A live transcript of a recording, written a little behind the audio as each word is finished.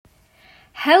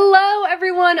Hello,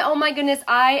 everyone. Oh my goodness,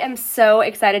 I am so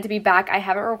excited to be back. I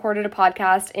haven't recorded a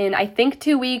podcast in, I think,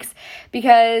 2 weeks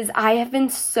because I have been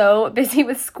so busy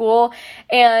with school,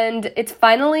 and it's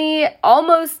finally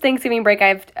almost Thanksgiving break. I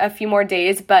have a few more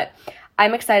days, but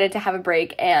I'm excited to have a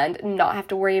break and not have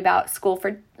to worry about school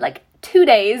for like 2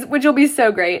 days, which will be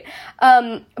so great.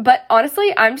 But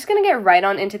honestly, I'm just going to get right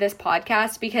on into this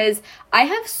podcast because I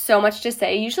have so much to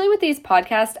say. Usually with these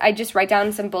podcasts, I just write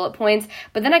down some bullet points,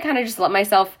 but then I kind of just let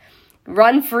myself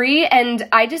run free, and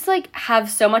I just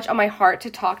have so much on my heart to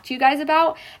talk to you guys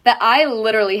about that I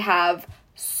literally have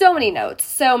so many notes.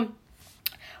 So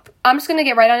I'm just going to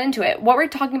get right on into it. What we're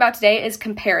talking about today is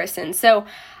comparison. So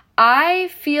I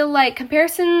feel like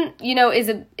comparison,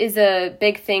 is a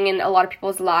big thing in a lot of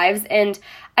people's lives, and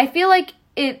I feel like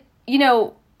it,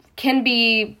 can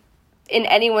be in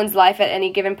anyone's life at any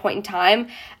given point in time.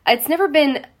 It's never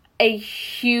been a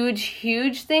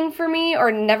huge thing for me,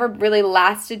 or never really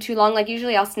lasted too long.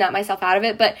 Usually I'll snap myself out of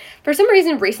it, but for some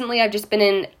reason recently I've just been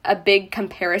in a big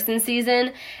comparison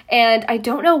season, and I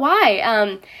don't know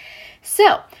why.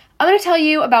 So I'm going to tell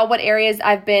you about what areas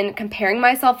I've been comparing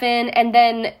myself in, and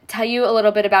then tell you a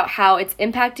little bit about how it's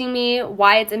impacting me,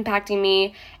 why it's impacting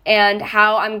me, and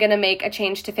how I'm going to make a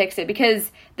change to fix it. Because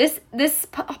this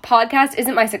podcast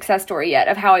isn't my success story yet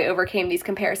of how I overcame these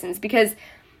comparisons, because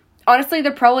honestly,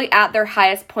 they're probably at their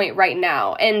highest point right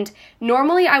now. And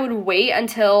normally I would wait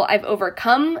until I've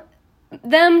overcome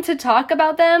them to talk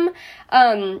about them.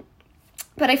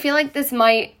 But I feel like this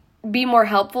might be more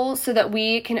helpful so that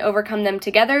we can overcome them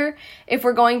together if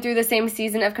we're going through the same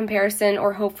season of comparison,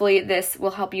 or hopefully this will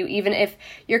help you even if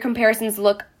your comparisons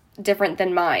look different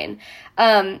than mine.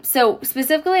 So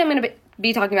specifically, I'm going to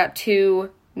be talking about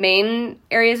two main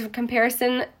areas of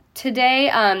comparison today.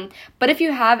 But if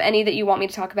you have any that you want me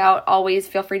to talk about, always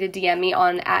feel free to DM me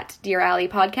on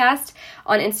 @DearAlliePodcast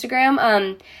on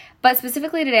Instagram. But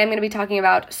specifically today, I'm going to be talking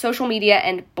about social media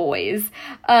and boys.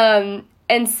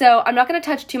 And so I'm not going to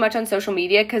touch too much on social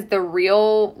media because the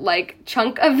real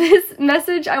chunk of this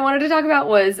message I wanted to talk about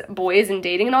was boys and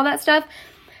dating and all that stuff.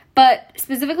 But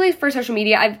specifically for social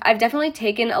media, I've definitely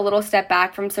taken a little step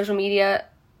back from social media.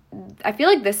 I feel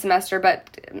like this semester,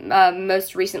 but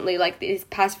most recently, these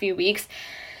past few weeks,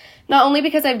 not only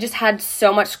because I've just had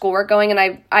so much schoolwork going,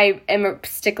 and I am a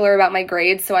stickler about my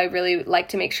grades, so I really like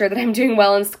to make sure that I'm doing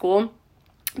well in school,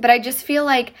 but I just feel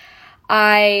like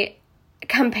I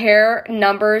compare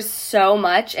numbers so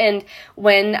much, and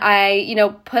when I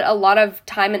put a lot of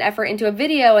time and effort into a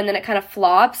video and then it kind of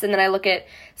flops, and then I look at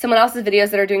someone else's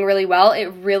videos that are doing really well, it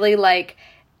really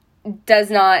does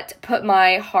not put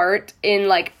my heart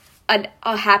in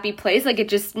a happy place. It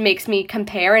just makes me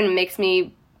compare and makes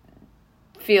me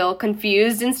feel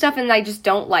confused and stuff, and I just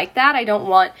don't like that. I don't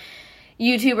want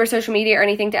YouTube or social media or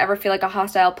anything to ever feel like a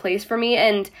hostile place for me,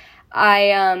 and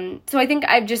so I think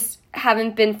I've just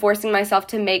haven't been forcing myself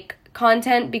to make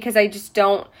content because I just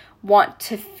don't want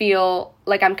to feel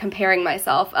like I'm comparing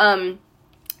myself.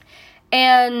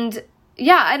 And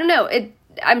yeah, I don't know.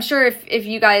 I'm sure if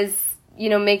you guys,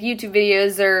 make YouTube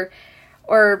videos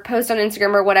or post on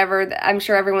Instagram or whatever, I'm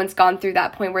sure everyone's gone through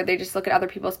that point where they just look at other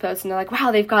people's posts and they're like,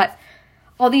 wow, they've got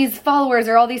all these followers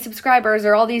or all these subscribers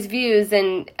or all these views.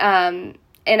 And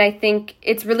I think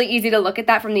it's really easy to look at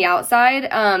that from the outside,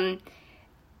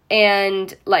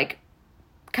 and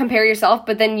compare yourself,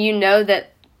 but then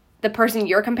that the person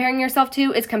you're comparing yourself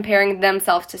to is comparing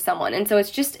themselves to someone. And so it's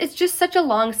just such a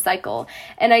long cycle.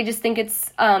 And I just think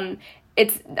it's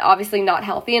obviously not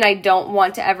healthy, and I don't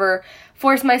want to ever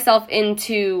force myself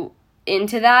into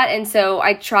that. And so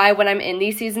I try when I'm in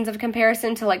these seasons of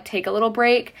comparison to take a little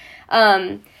break.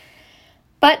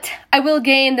 But I will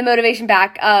gain the motivation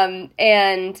back, and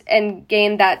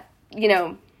gain that,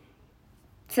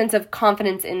 sense of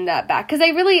confidence in that back. Because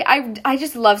I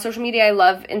just love social media. I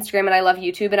love Instagram and I love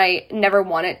YouTube, and I never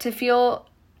want it to feel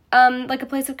like a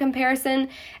place of comparison.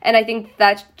 And I think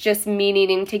that's just me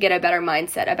needing to get a better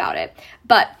mindset about it.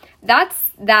 But that's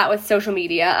that with social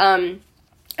media. And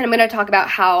I'm going to talk about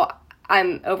how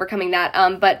I'm overcoming that.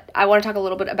 But I want to talk a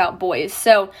little bit about boys.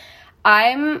 So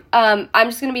I'm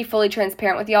just going to be fully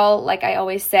transparent with y'all, like I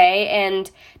always say, and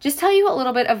just tell you a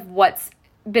little bit of what's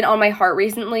been on my heart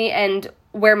recently and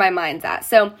where my mind's at.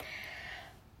 So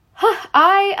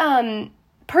I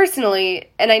personally,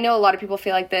 and I know a lot of people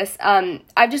feel like this,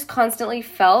 I've just constantly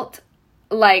felt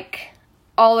like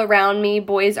all around me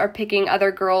boys are picking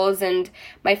other girls, and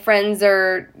my friends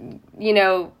are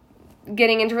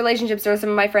getting into relationships, or some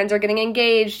of my friends are getting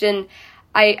engaged, and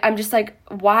I'm just like,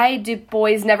 why do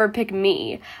boys never pick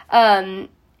me?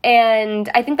 And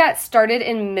I think that started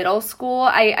in middle school.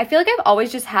 I feel like I've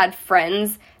always just had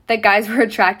friends that guys were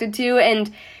attracted to,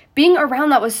 and being around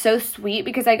that was so sweet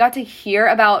because I got to hear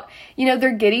about, you know,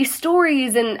 their giddy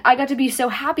stories, and I got to be so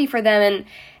happy for them,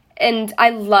 and I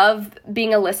love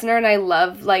being a listener, and I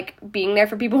love, like, being there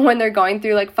for people when they're going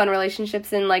through, like, fun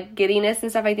relationships and, like, giddiness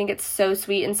and stuff. I think it's so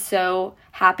sweet and so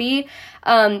happy.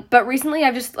 But recently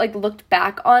I've just, like, looked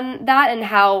back on that and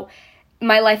how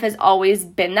my life has always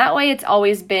been that way. It's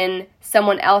always been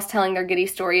someone else telling their giddy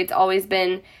story. It's always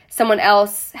been someone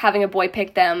else having a boy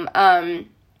pick them,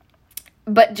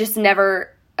 but just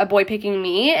never a boy picking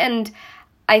me. And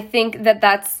I think that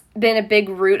that's been a big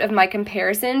root of my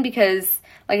comparison because,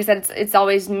 like I said, it's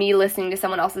always me listening to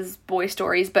someone else's boy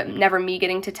stories, but never me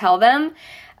getting to tell them.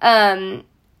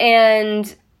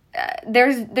 There's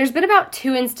been about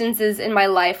 2 instances in my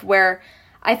life where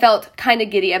I felt kind of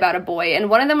giddy about a boy, and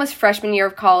one of them was freshman year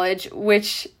of college,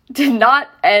 which did not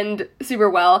end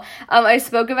super well. I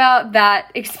spoke about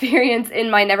that experience in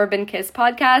my Never Been Kissed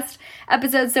podcast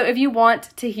episode, so if you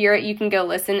want to hear it, you can go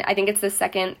listen. I think it's the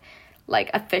second, like,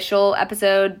 official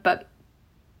episode, but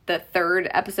the 3rd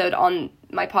episode on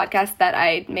my podcast that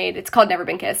I made. It's called Never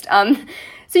Been Kissed.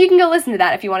 So you can go listen to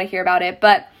that if you want to hear about it.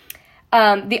 But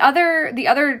the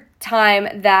other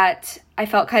time that I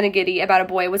felt kind of giddy about a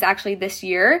boy was actually this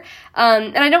year.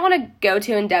 And I don't want to go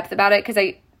too in depth about it because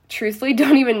I truthfully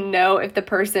don't even know if the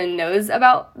person knows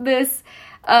about this.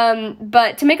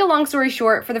 But to make a long story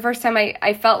short, for the first time,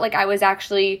 I felt like I was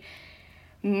actually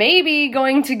maybe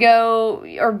going to go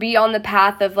or be on the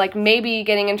path of, like, maybe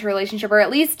getting into a relationship, or at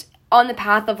least on the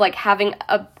path of, like, having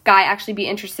a guy actually be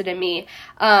interested in me.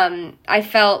 I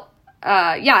felt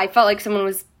like someone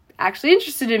was actually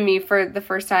interested in me for the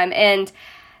first time, and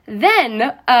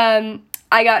then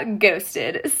I got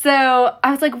ghosted. So I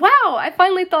was like, wow, I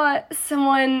finally thought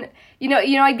someone,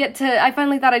 I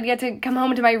finally thought I'd get to come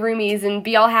home to my roomies and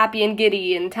be all happy and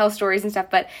giddy and tell stories and stuff,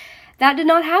 but that did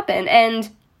not happen. And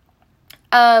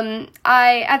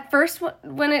I, at first,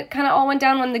 when it kind of all went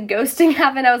down, when the ghosting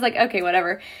happened, I was like, okay,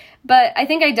 whatever. But I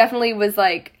think I definitely was,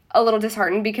 like, a little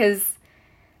disheartened because,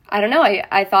 I don't know,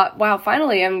 I thought, wow,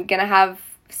 finally I'm gonna have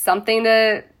something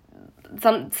in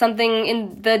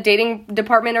the dating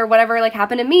department or whatever, like,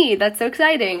 happen to me. That's so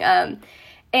exciting.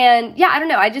 And yeah, I don't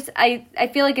know. I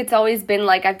feel like it's always been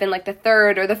like I've been like the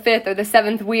 3rd or the 5th or the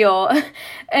 7th wheel.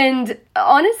 And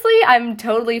honestly, I'm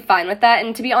totally fine with that.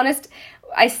 And to be honest,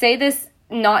 I say this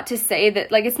not to say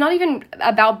that, like, it's not even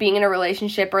about being in a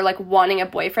relationship or, like, wanting a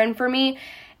boyfriend for me.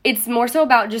 It's more so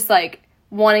about just, like,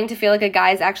 wanting to feel like a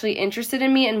guy is actually interested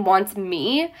in me and wants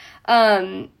me.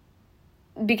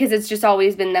 Because it's just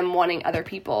always been them wanting other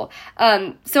people.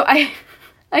 So I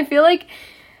feel like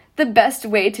the best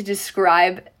way to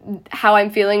describe how I'm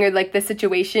feeling or, like, the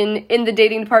situation in the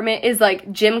dating department is,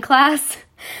 like, gym class.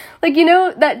 Like, you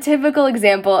know, that typical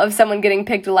example of someone getting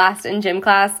picked last in gym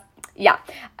class? Yeah,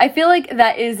 I feel like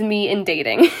that is me in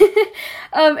dating.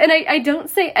 And I don't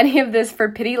say any of this for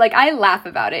pity. Like, I laugh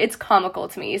about it. It's comical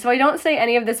to me. So I don't say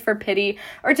any of this for pity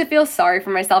or to feel sorry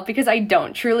for myself, because I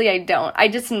don't. Truly, I don't. I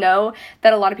just know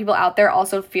that a lot of people out there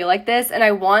also feel like this, and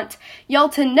I want y'all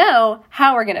to know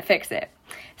how we're gonna fix it.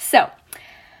 So,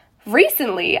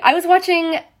 recently, I was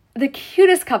watching the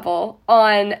cutest couple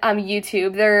on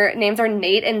YouTube. Their names are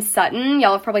Nate and Sutton.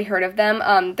 Y'all have probably heard of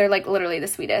them. They're, like, literally the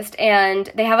sweetest.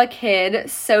 And they have a kid,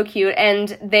 so cute.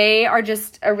 And they are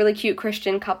just a really cute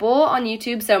Christian couple on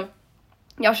YouTube. So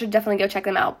y'all should definitely go check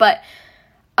them out. But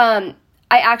I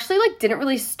actually, like, didn't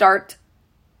really start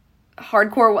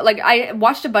hardcore. Like, I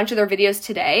watched a bunch of their videos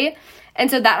today. And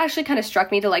so that actually kind of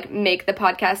struck me to, like, make the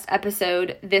podcast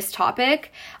episode this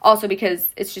topic, also because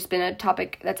it's just been a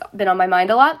topic that's been on my mind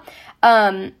a lot.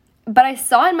 But I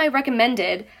saw in my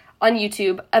recommended on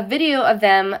YouTube a video of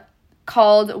them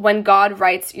called When God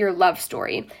Writes Your Love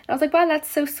Story. And I was like, wow, that's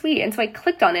so sweet. And so I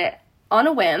clicked on it on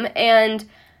a whim, and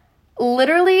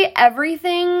literally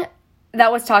everything that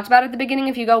was talked about at the beginning,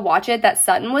 if you go watch it, that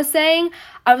Sutton was saying,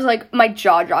 I was like, my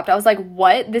jaw dropped. I was like,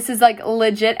 what? This is, like,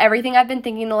 legit everything I've been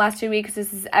thinking the last 2 weeks.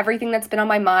 This is everything that's been on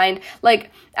my mind. Like,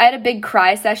 I had a big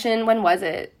cry session. When was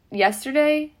it?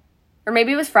 Yesterday? Or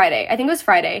maybe it was Friday. I think it was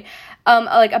Friday.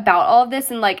 Like, about all of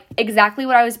this, and, like, exactly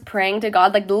what I was praying to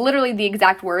God. Like, literally the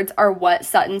exact words are what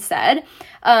Sutton said.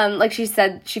 Like, she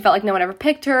said she felt like no one ever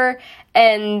picked her.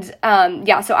 And,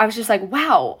 yeah, so I was just like,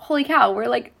 wow, holy cow. We're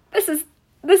like, this is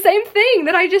the same thing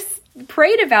that I just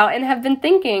prayed about and have been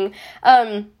thinking.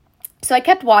 So I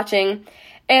kept watching,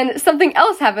 and something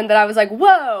else happened that I was like,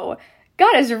 whoa,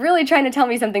 God is really trying to tell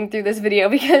me something through this video,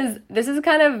 because this is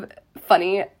kind of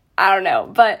funny. I don't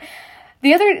know. But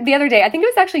the other day, I think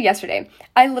it was actually yesterday,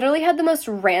 I literally had the most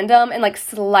random and, like,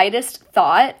 slightest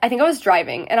thought. I think I was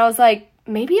driving, and I was like,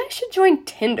 maybe I should join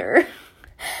Tinder.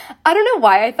 I don't know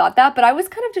why I thought that, but I was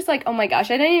kind of just like, oh my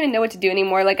gosh, I don't even know what to do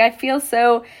anymore. Like, I feel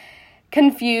so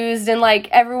confused, and like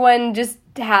everyone just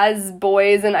has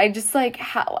boys, and I just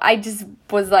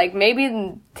was like,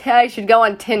 maybe I should go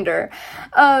on Tinder.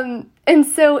 And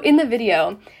so in the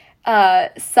video,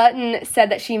 Sutton said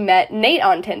that she met Nate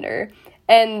on Tinder.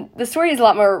 And the story is a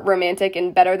lot more romantic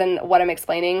and better than what I'm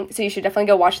explaining, so you should definitely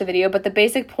go watch the video. But the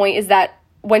basic point is that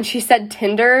when she said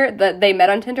Tinder, that they met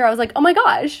on Tinder, I was like, oh my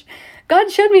gosh,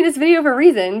 God showed me this video for a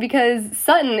reason, because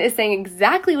Sutton is saying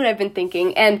exactly what I've been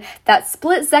thinking. And that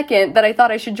split second that I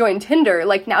thought I should join Tinder,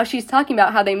 like now she's talking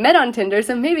about how they met on Tinder,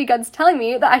 so maybe God's telling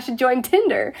me that I should join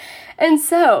Tinder. And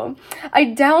so I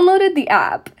downloaded the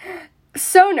app.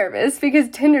 So nervous, because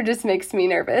Tinder just makes me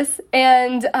nervous.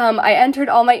 And I entered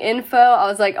all my info. I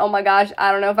was like, oh my gosh,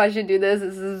 I don't know if I should do this.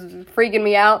 This is freaking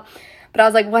me out. But I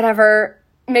was like, whatever,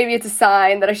 maybe it's a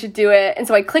sign that I should do it. And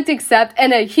so I clicked accept,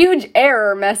 and a huge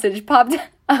error message popped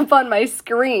up on my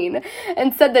screen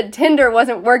and said that Tinder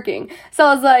wasn't working. So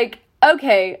I was like,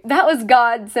 okay, that was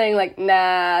God saying like,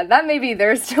 nah, that may be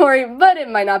their story, but it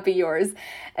might not be yours.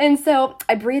 And so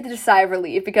I breathed a sigh of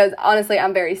relief, because honestly,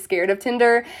 I'm very scared of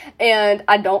Tinder and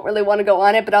I don't really want to go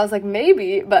on it, but I was like,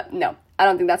 maybe, but no, I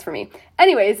don't think that's for me.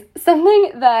 Anyways,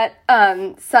 something that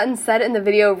Sutton said in the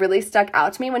video really stuck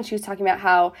out to me when she was talking about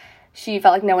how she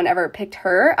felt like no one ever picked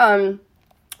her,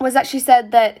 was that she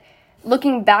said that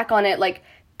looking back on it, like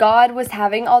God was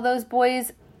having all those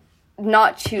boys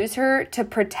not choose her to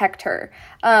protect her.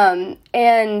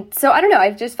 And so I don't know,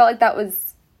 I just felt like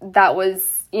that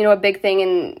was you know, a big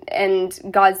thing, and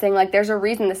God saying like, there's a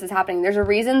reason this is happening. There's a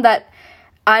reason that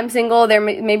I'm single. There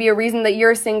may be a reason that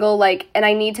you're single, like, and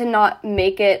I need to not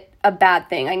make it a bad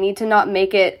thing. I need to not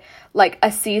make it like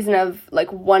a season of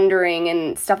like wondering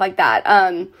and stuff like that.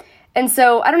 And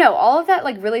so I don't know, all of that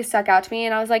like really stuck out to me,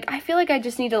 and I was like, I feel like I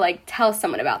just need to like tell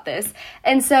someone about this.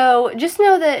 And so just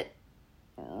know that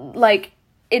like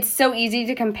it's so easy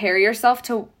to compare yourself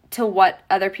to what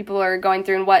other people are going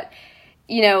through, and what,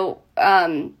 you know,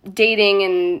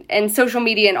 dating and social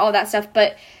media and all that stuff.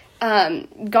 But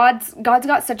God's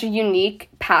got such a unique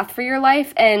path for your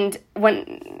life. And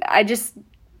when I just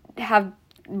have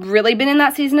really been in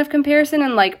that season of comparison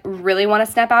and like really want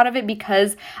to snap out of it,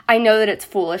 because I know that it's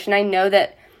foolish, and I know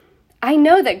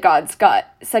that God's got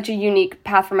such a unique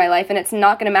path for my life, and it's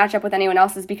not going to match up with anyone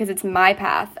else's, because it's my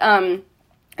path.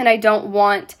 And I don't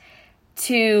want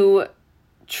to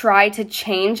try to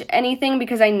change anything,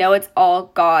 because I know it's all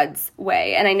God's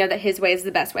way, and I know that his way is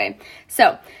the best way.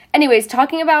 So anyways,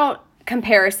 talking about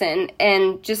comparison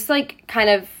and just like kind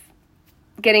of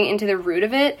getting into the root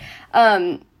of it,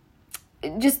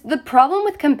 just the problem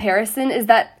with comparison is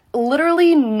that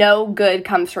literally no good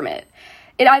comes from it.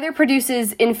 It either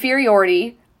produces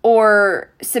inferiority or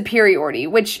superiority,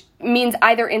 which means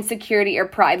either insecurity or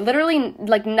pride. Literally,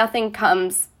 like, nothing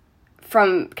comes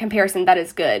from comparison that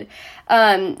is good.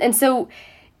 And so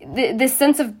this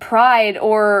sense of pride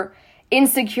or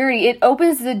insecurity, it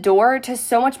opens the door to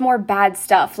so much more bad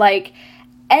stuff, like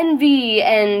envy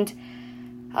and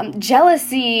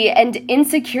jealousy and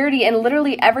insecurity, and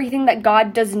literally everything that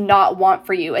God does not want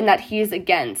for you and that he is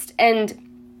against. And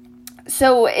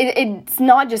so it's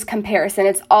not just comparison,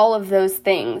 it's all of those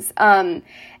things.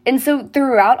 And so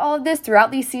throughout all of this, throughout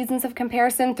these seasons of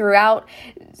comparison, throughout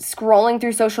scrolling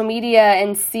through social media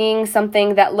and seeing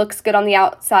something that looks good on the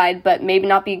outside but maybe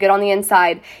not be good on the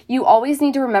inside, you always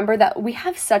need to remember that we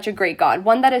have such a great God,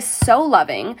 one that is so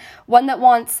loving, one that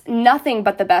wants nothing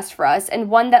but the best for us,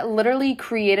 and one that literally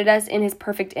created us in his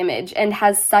perfect image and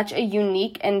has such a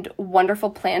unique and wonderful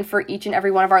plan for each and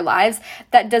every one of our lives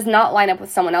that does not line up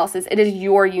with someone else's. It is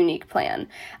your unique plan.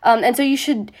 And so you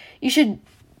should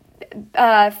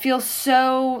feel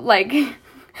so, like,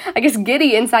 I guess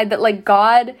giddy inside that, like,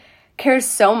 God cares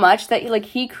so much that, like,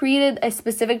 he created a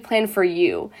specific plan for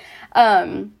you.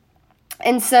 And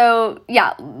so,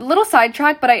 yeah, little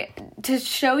sidetrack, but to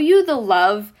show you the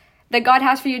love that God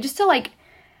has for you, just to, like,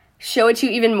 show it to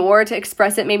you even more, to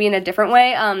express it maybe in a different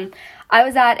way. I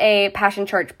was at a Passion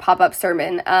Church pop-up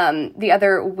sermon the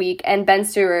other week, and Ben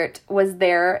Stewart was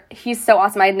there. He's so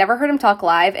awesome. I had never heard him talk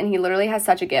live, and he literally has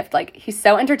such a gift. Like, he's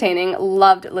so entertaining.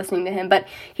 Loved listening to him. But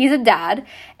he's a dad,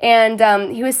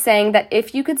 and he was saying that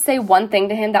if you could say one thing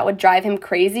to him that would drive him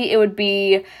crazy, it would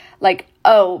be like,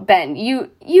 oh, Ben, you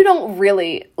don't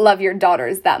really love your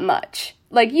daughters that much.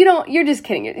 Like, you're just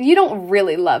kidding. You don't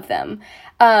really love them.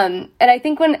 And I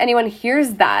think when anyone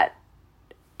hears that,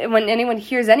 when anyone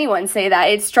hears anyone say that,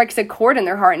 it strikes a chord in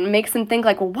their heart and makes them think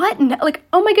like, what? No, like,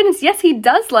 oh my goodness, yes, he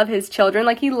does love his children.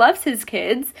 Like, he loves his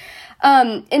kids.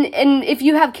 And if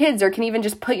you have kids, or can even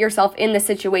just put yourself in the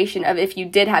situation of if you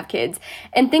did have kids,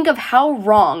 and think of how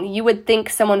wrong you would think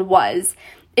someone was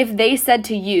if they said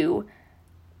to you,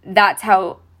 that's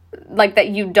how, like, that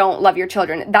you don't love your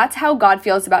children. That's how God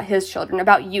feels about his children,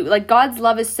 about you. Like, God's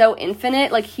love is so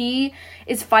infinite. Like, he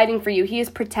is fighting for you. He is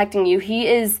protecting you. He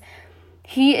is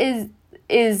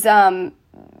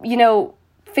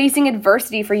facing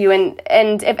adversity for you.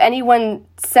 And if anyone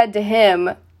said to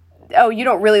him, oh, you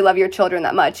don't really love your children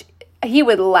that much, he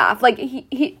would laugh. Like,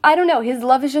 he I don't know. His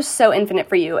love is just so infinite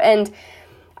for you. And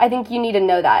I think you need to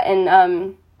know that.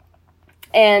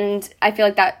 And I feel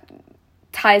like that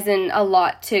ties in a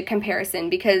lot to comparison,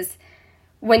 because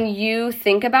when you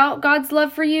think about God's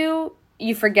love for you,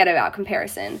 you forget about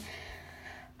comparison.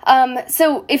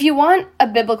 So if you want a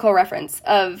biblical reference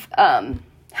of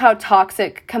how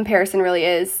toxic comparison really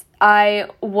is, I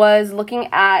was looking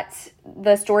at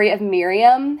the story of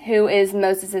Miriam, who is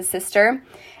Moses' sister.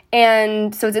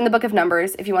 And so it's in the book of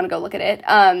Numbers, if you want to go look at it.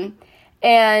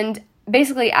 And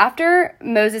basically, after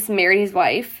Moses married his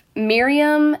wife,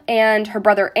 Miriam and her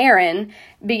brother Aaron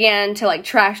began to, like,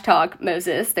 trash talk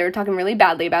Moses. They were talking really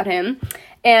badly about him.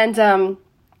 And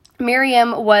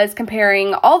Miriam was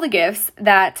comparing all the gifts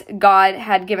that God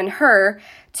had given her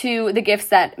to the gifts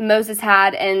that Moses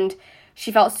had, and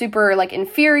she felt super, like,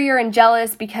 inferior and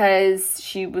jealous because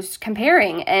she was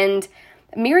comparing. And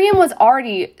Miriam was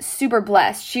already super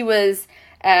blessed. She was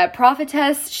a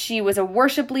prophetess. She was a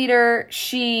worship leader.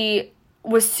 She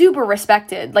was super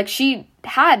respected. Like, she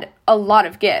had a lot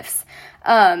of gifts.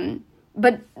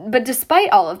 But despite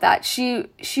all of that, she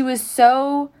was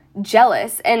so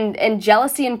jealous, and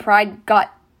jealousy and pride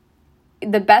got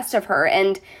the best of her.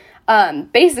 And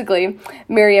basically,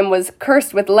 Miriam was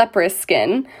cursed with leprous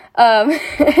skin,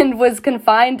 and was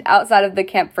confined outside of the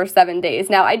camp for 7 days.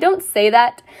 Now, I don't say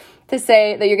that to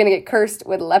say that you're going to get cursed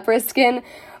with leprous skin,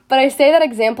 but I say that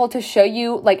example to show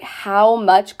you, like, how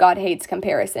much God hates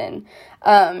comparison.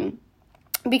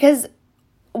 Because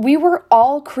we were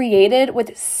all created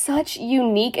with such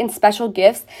unique and special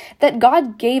gifts that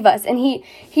God gave us. And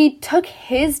he took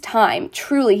his time,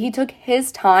 truly, he took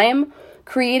his time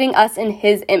creating us in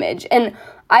his image. And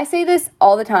I say this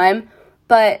all the time,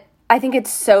 but I think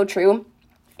it's so true.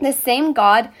 The same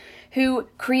God who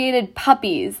created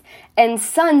puppies and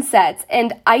sunsets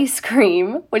and ice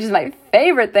cream, which is my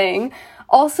favorite thing,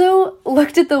 also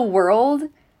looked at the world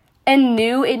and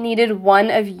knew it needed one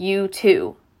of you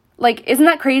too. Like, isn't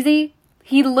that crazy?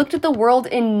 He looked at the world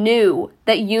and knew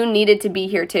that you needed to be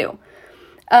here too.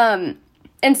 And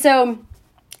so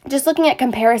just looking at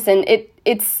comparison,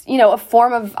 it's, a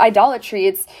form of idolatry.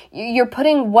 It's, you're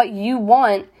putting what you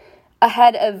want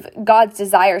ahead of God's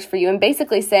desires for you, and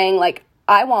basically saying, like,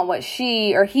 I want what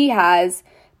she or he has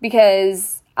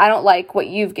because I don't like what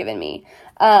you've given me.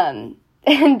 And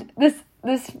this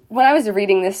when I was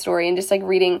reading this story and just, like,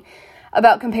 reading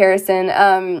about comparison,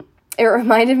 it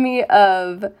reminded me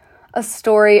of a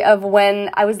story of when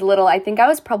I was little. I think I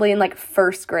was probably in, like,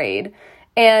 first grade,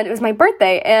 and it was my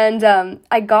birthday, and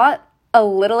I got a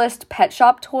Littlest Pet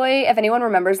Shop toy. If anyone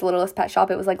remembers Littlest Pet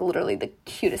Shop, it was, like, literally the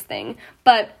cutest thing.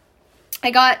 But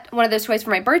I got one of those toys for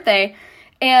my birthday,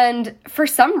 and for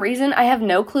some reason, I have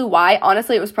no clue why.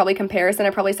 Honestly, it was probably comparison. I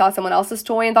probably saw someone else's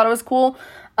toy and thought it was cool.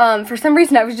 For some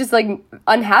reason, I was just, like,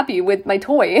 unhappy with my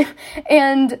toy.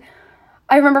 And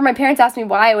I remember my parents asked me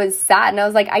why I was sad, and I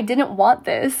was like, I didn't want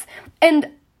this. And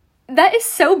that is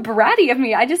so bratty of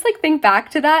me. I just, like, think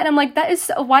back to that, and I'm like,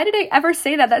 why did I ever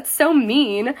say that? That's so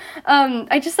mean.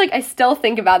 I still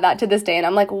think about that to this day, and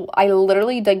I'm like, I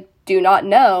literally, like, do not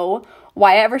know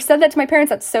why I ever said that to my parents.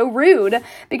 That's so rude,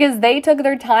 because they took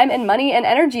their time and money and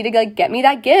energy to, like, get me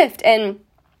that gift, and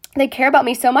they care about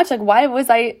me so much. Like, why did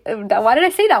I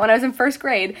say that when I was in first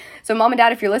grade? So Mom and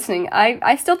Dad, if you're listening,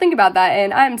 I still think about that,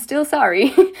 and I'm still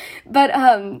sorry. But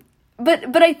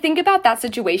I think about that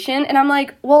situation, and I'm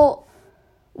like, well,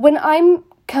 when I'm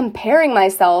comparing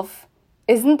myself,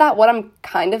 isn't that what I'm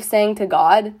kind of saying to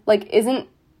God? Like, isn't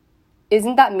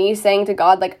that me saying to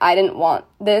God, like, I didn't want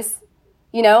this,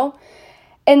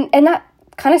 And that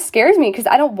kind of scares me, because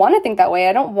I don't want to think that way.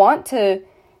 I don't want to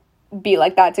be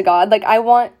like that to God. Like, I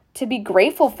want to be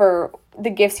grateful for the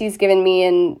gifts he's given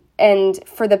me and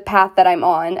for the path that I'm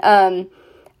on.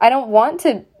 I don't want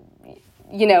to,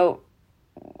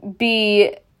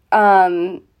 be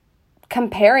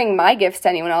comparing my gifts to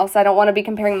anyone else. I don't want to be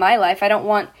comparing my life.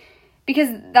 Because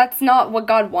that's not what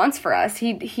God wants for us.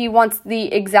 He wants the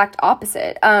exact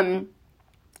opposite.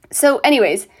 So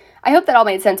anyways, I hope that all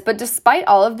made sense. But despite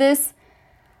all of this,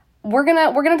 we're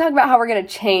gonna talk about how we're gonna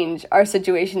change our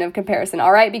situation of comparison,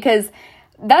 all right? Because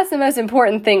that's the most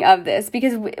important thing of this,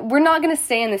 because we're not going to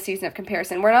stay in the season of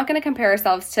comparison. We're not going to compare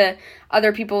ourselves to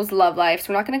other people's love lives.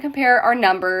 We're not going to compare our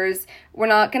numbers. We're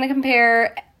not going to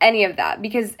compare any of that,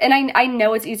 because, and I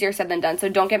know it's easier said than done, so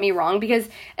don't get me wrong, because,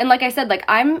 and like I said, like,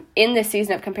 I'm in this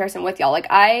season of comparison with y'all. Like,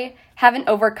 I haven't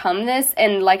overcome this,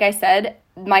 and like I said,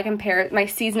 my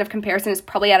season of comparison is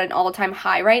probably at an all-time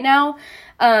high right now,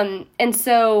 and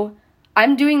so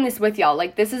I'm doing this with y'all.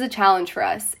 Like, this is a challenge for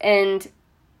us, and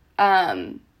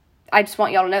I just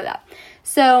want y'all to know that.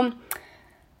 So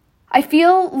I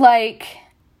feel like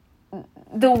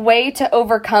the way to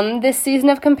overcome this season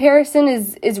of comparison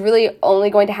is really only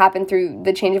going to happen through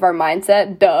the change of our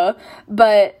mindset,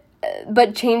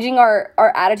 but changing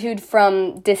our attitude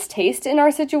from distaste in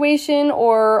our situation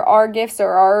or our gifts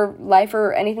or our life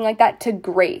or anything like that to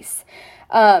grace.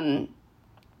 Like,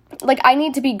 I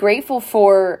need to be grateful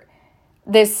for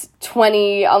this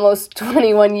almost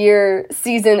 21 year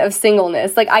season of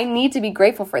singleness. Like, I need to be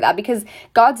grateful for that, because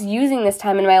God's using this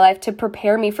time in my life to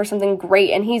prepare me for something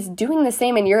great, and he's doing the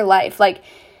same in your life. Like,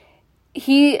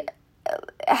 he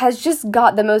has just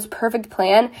got the most perfect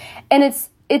plan, and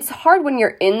it's hard when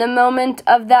you're in the moment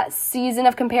of that season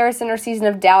of comparison or season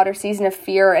of doubt or season of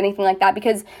fear or anything like that,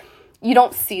 because you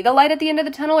don't see the light at the end of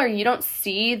the tunnel, or you don't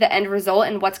see the end result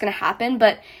and what's going to happen.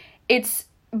 But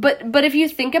if you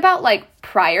think about, like,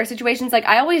 prior situations, like,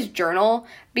 I always journal,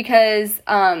 because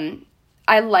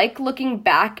I like looking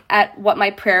back at what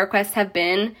my prayer requests have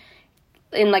been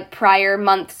in, like, prior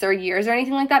months or years or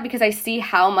anything like that, because I see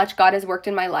how much God has worked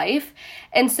in my life.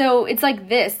 And so it's like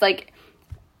this, like,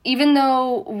 even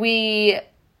though we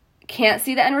can't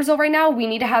see the end result right now, we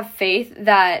need to have faith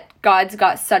that God's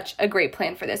got such a great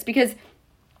plan for this, because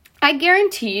I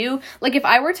guarantee you, like, if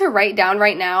I were to write down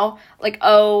right now, like,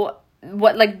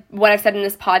 what I've said in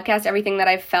this podcast, everything that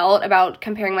I've felt about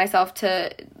comparing myself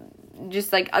to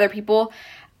just, like, other people,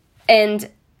 and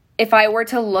if I were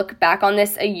to look back on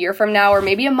this a year from now, or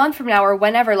maybe a month from now, or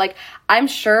whenever, like, I'm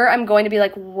sure I'm going to be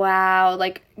like, wow,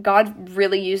 like, God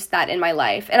really used that in my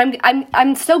life. And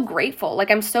I'm so grateful. Like,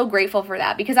 I'm so grateful for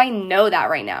that, because I know that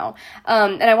right now.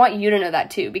 And I want you to know that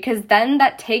too, because then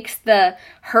that takes the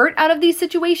hurt out of these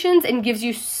situations and gives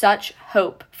you such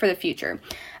hope for the future.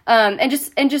 And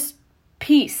just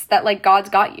peace that, like,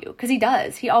 God's got you, because he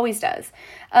does. He always does.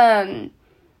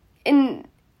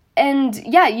 And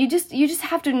yeah, you just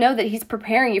have to know that he's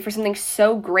preparing you for something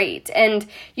so great, and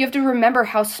you have to remember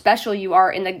how special you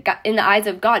are in the eyes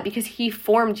of God, because he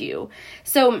formed you.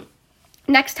 So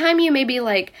next time you maybe,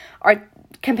 like, are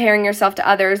comparing yourself to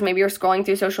others, maybe you're scrolling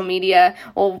through social media,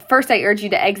 well, first I urge you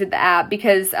to exit the app,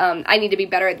 because I need to be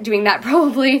better at doing that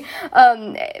probably,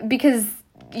 because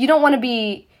you don't want to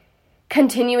be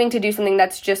continuing to do something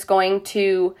that's just going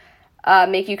to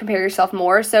make you compare yourself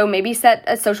more. So maybe set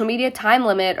a social media time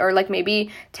limit, or, like,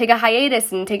 maybe take a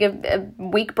hiatus and take a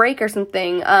week break or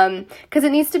something, because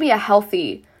it needs to be a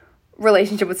healthy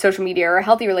relationship with social media, or a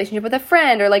healthy relationship with a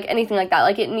friend, or, like, anything like that.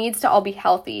 Like, it needs to all be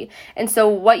healthy. And so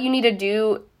what you need to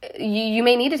do, you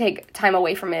may need to take time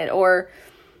away from it, or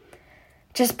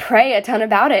just pray a ton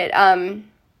about it.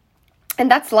 And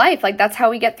that's life. Like, that's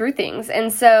how we get through things.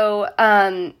 And so,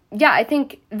 yeah, I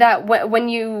think that when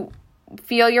you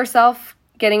feel yourself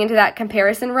getting into that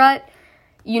comparison rut,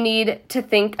 you need to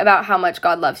think about how much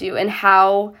God loves you and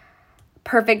how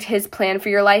perfect his plan for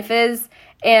your life is.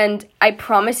 And I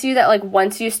promise you that, like,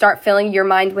 once you start filling your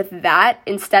mind with that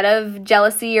instead of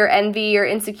jealousy or envy or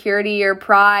insecurity or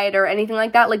pride or anything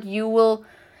like that, like, your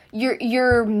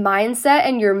mindset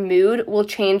and your mood will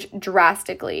change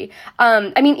drastically.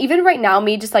 I mean, even right now,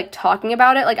 me just, like, talking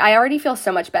about it, like, I already feel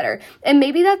so much better. And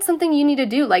maybe that's something you need to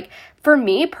do. Like, for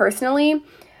me personally,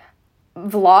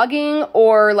 vlogging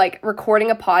or, like,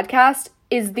 recording a podcast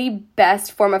is the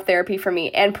best form of therapy for me,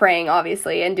 and praying,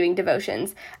 obviously, and doing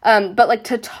devotions. But, like,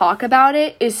 to talk about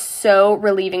it is so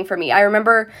relieving for me. I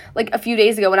remember, like, a few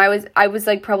days ago when I was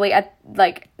like, probably at,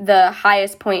 like, the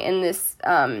highest point in this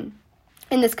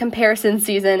comparison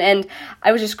season, and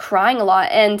I was just crying a lot,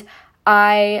 and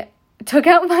I took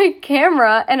out my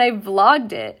camera and I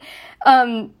vlogged it,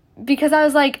 because I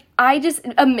was like,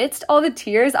 amidst all the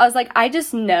tears, I was like, I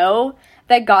just know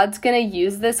that God's gonna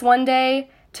use this one day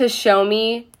to show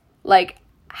me, like,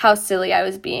 how silly I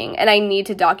was being, and I need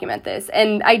to document this.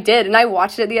 And I did, and I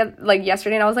watched it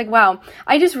yesterday, and I was like, wow,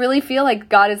 I just really feel like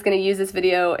God is gonna use this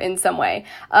video in some way.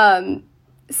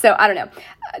 So I don't know.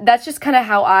 That's just kind of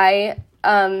how I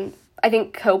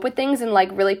think cope with things and, like,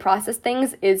 really process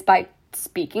things, is by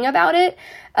speaking about it.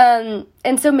 And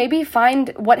so maybe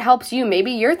find what helps you.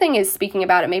 Maybe your thing is speaking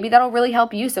about it. Maybe that'll really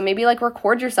help you. So maybe, like,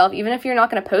 record yourself, even if you're not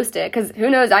going to post it, because who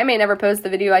knows, I may never post the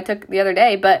video I took the other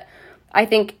day, but I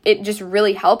think it just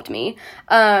really helped me.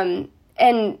 And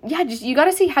yeah, just you got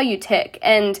to see how you tick.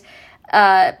 And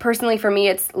personally for me,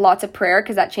 it's lots of prayer,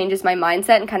 because that changes my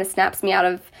mindset and kind of snaps me out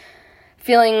of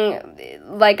feeling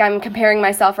like I'm comparing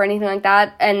myself or anything like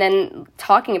that, and then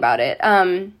talking about it.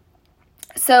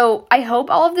 So I hope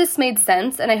all of this made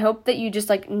sense, and I hope that you just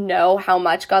like know how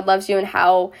much God loves you and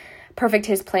how perfect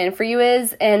his plan for you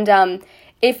is. And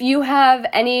if you have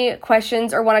any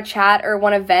questions or want to chat or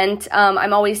want to vent,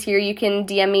 I'm always here. You can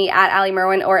DM me at Allie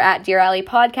Merwin or at Dear Allie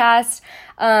Podcast.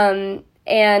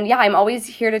 And yeah, I'm always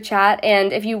here to chat.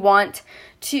 And if you want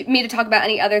me to talk about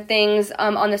any other things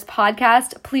on this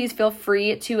podcast, please feel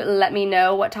free to let me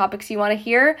know what topics you want to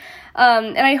hear.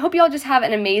 And I hope y'all just have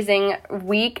an amazing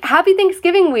week. Happy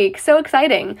Thanksgiving week. So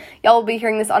exciting. Y'all will be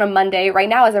hearing this on a Monday. Right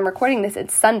now, as I'm recording this,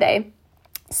 it's Sunday.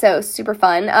 So super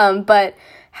fun. But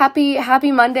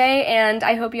happy Monday. And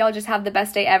I hope y'all just have the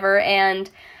best day ever. And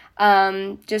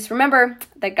just remember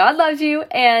that God loves you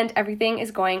and everything is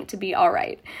going to be all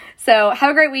right. So have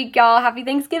a great week, y'all. Happy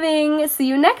Thanksgiving. See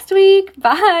you next week.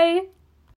 Bye.